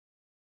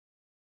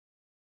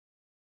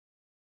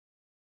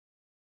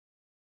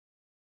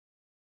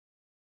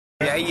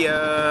Yeah,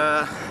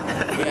 yeah.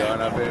 We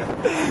going up here?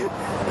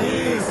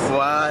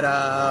 What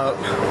up?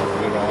 We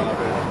going up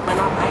here?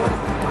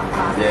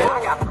 Yeah.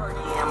 I got birdie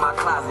in my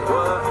closet.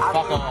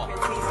 Fuck off.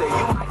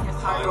 You might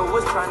guess Tiger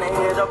was trying to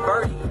hit a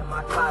birdie in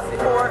my closet.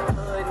 Or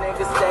hood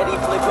nigga steady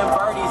flipping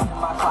birdies in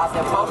my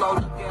closet. Polo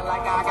looking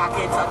like I got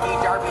Kentucky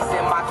Derbies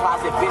in my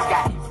closet. Bitch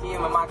got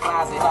MCM in my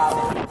closet.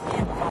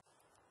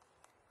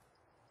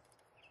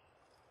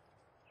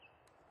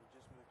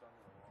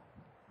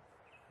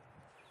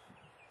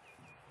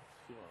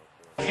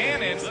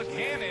 Cannon, look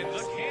cannon,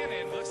 look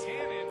cannon, look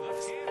cannon, look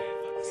cannon,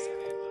 look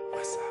cannon.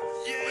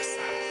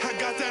 I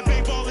got that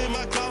big ball in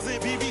my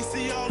closet,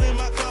 PVC all in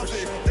my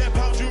closet. That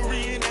power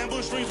jewelry and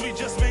ambush rings, we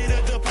just made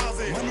a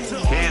deposit.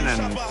 Cannon,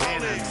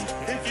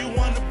 If you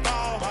want the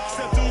ball,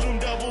 step through them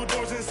double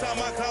doors inside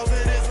my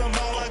closet. Is a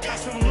mall. I got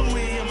some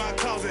Louis in my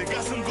closet,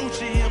 got some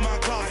Gucci in my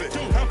closet.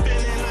 I'm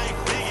feeling like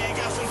Biggie,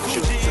 got some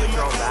Gucci in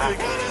my closet.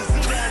 Got a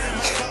Zoot in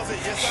my closet.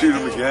 Yes, Shoot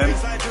him again.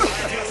 I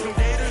got some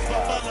Gators,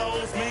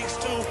 Buffaloes, Minks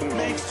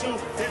too.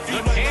 If you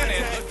like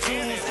Cannon, my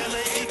tattoos,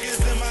 LA Acres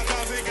in my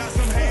closet, got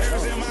some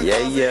haters in my closet.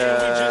 Yeah,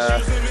 yeah.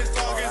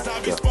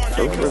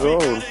 Those are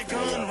gold.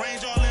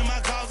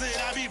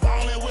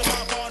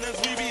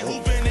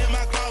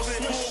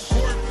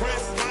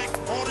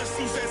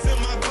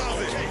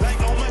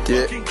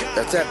 Yeah,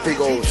 that's that big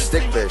old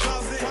stick fish.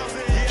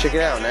 Check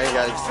it out, now you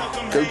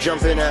gotta go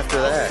jump in after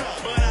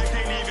that.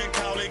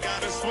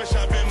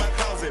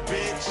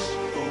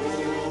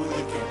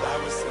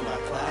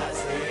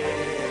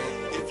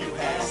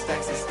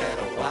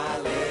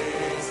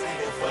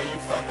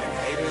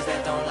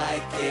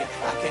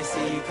 I can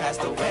see you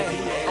passed away.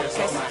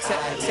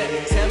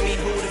 Okay, tell me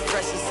who the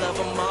freshest of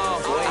them all.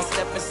 I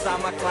step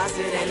inside my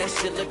closet and that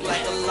shit look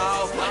like a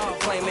law.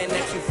 Claiming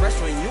that you fresh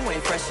when you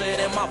ain't fresher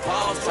than my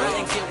balls.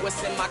 Trying to get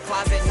what's in my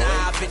closet.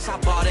 Nah, bitch, I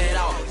bought it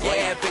all.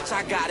 Yeah, bitch,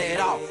 I got it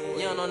all.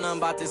 You don't know nothing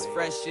about this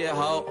fresh shit,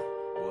 ho.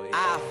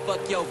 I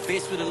fuck your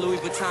bitch with a Louis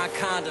Vuitton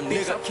condom.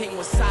 Nigga, King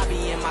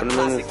Wasabi in my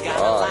closet. Got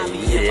a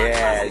lobby in my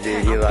closet.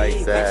 Dude, he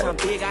likes that. Bitch, I'm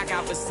big, I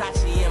got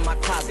Versace in my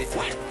closet.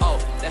 Oh,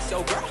 that's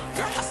your girl?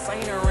 I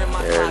seen her in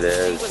my There it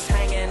closet. She is. was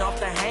hanging off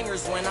the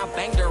hangers when I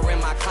banged her in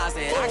my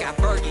closet. I got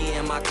Fergie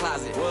in my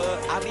closet.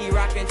 I be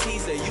rocking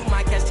teaser. You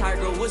might catch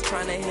Tiger was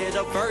trying to hit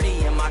a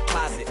birdie in my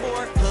closet.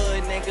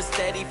 Hood nigga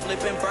steady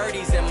flipping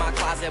birdies in my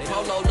closet.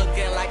 Polo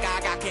looking like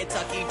I got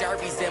Kentucky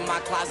Derbies in my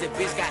closet.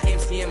 Bitch got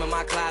MCM in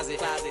my closet.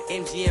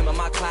 MGM in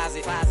my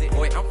closet.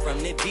 Boy, I'm from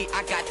the D.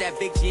 I got that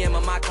big GM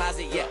in my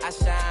closet. Yeah, I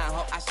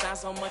shine. I shine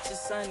so much it's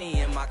sunny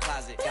in my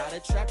closet. Got a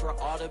track where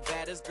all the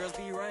baddest girls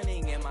be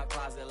running in my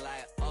closet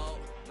like, oh.